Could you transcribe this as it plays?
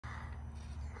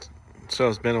So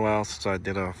it's been a while since I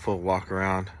did a full walk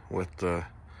around with the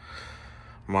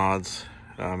mods.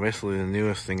 Basically the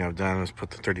newest thing I've done is put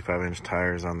the 35-inch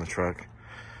tires on the truck,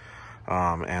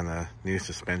 and the new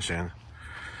suspension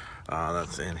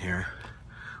that's in here,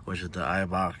 which is the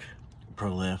Ibach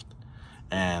Pro Lift,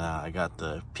 and I got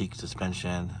the peak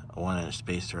suspension 1-inch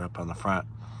spacer up on the front,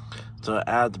 so it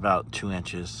adds about 2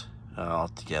 inches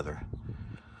altogether.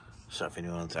 So if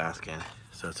anyone's asking,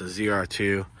 so it's a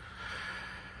zr2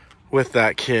 with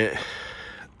that kit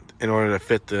in order to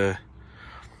fit the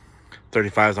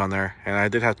 35s on there. And I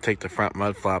did have to take the front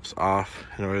mud flaps off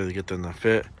in order to get them to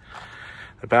fit.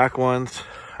 The back ones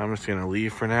I'm just gonna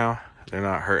leave for now. They're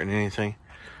not hurting anything,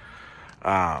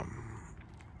 but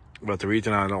the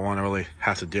reason I don't want to really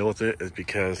have to deal with it is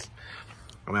because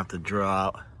I'm gonna have to drill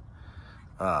out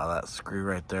that screw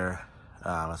right there.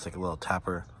 It's like a little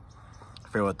tapper. I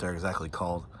forget what they're exactly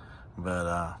called, but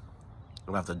I'm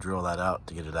gonna have to drill that out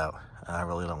to get it out. And I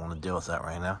really don't want to deal with that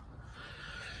right now.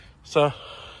 So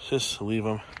just leave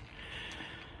them.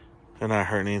 They're not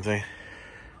hurting anything.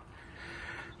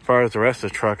 As far as the rest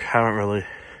of the truck, I haven't really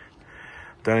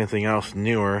done anything else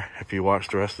newer. If you watch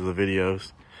the rest of the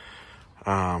videos,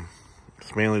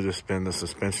 it's mainly just been the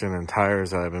suspension and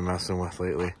tires that I've been messing with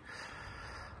lately.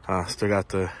 Still got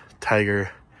the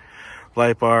Tiger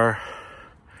light bar,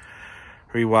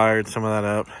 rewired some of that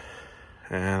up,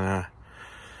 and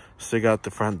still got the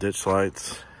front ditch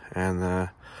lights and the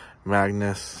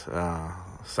Magnus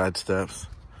side steps,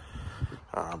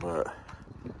 but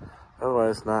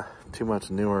otherwise not too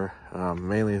much newer.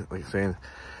 Mainly, like I'm saying,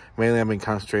 I've been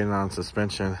concentrating on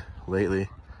suspension lately.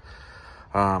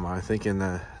 I'm thinking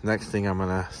the next thing I'm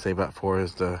gonna save up for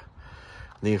is the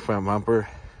knee front bumper,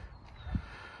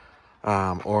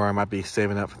 or I might be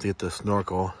saving up to get the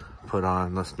snorkel put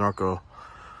on. The snorkel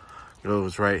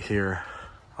goes right here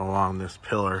along this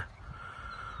pillar,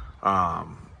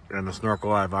 and the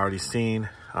snorkel I've already seen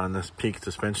on this Peak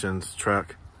Suspensions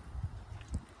truck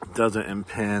doesn't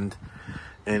impede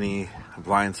any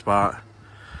blind spot.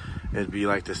 It'd be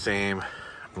like the same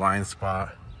blind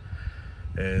spot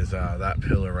as that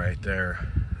pillar right there,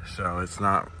 so it's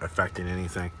not affecting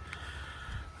anything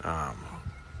at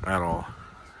all.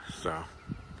 So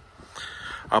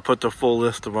I'll put the full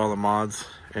list of all the mods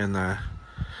in the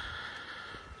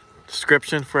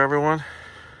description for everyone,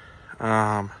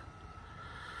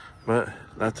 but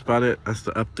that's about it. That's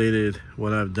the updated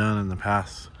what I've done in the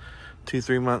past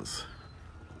 2-3 months.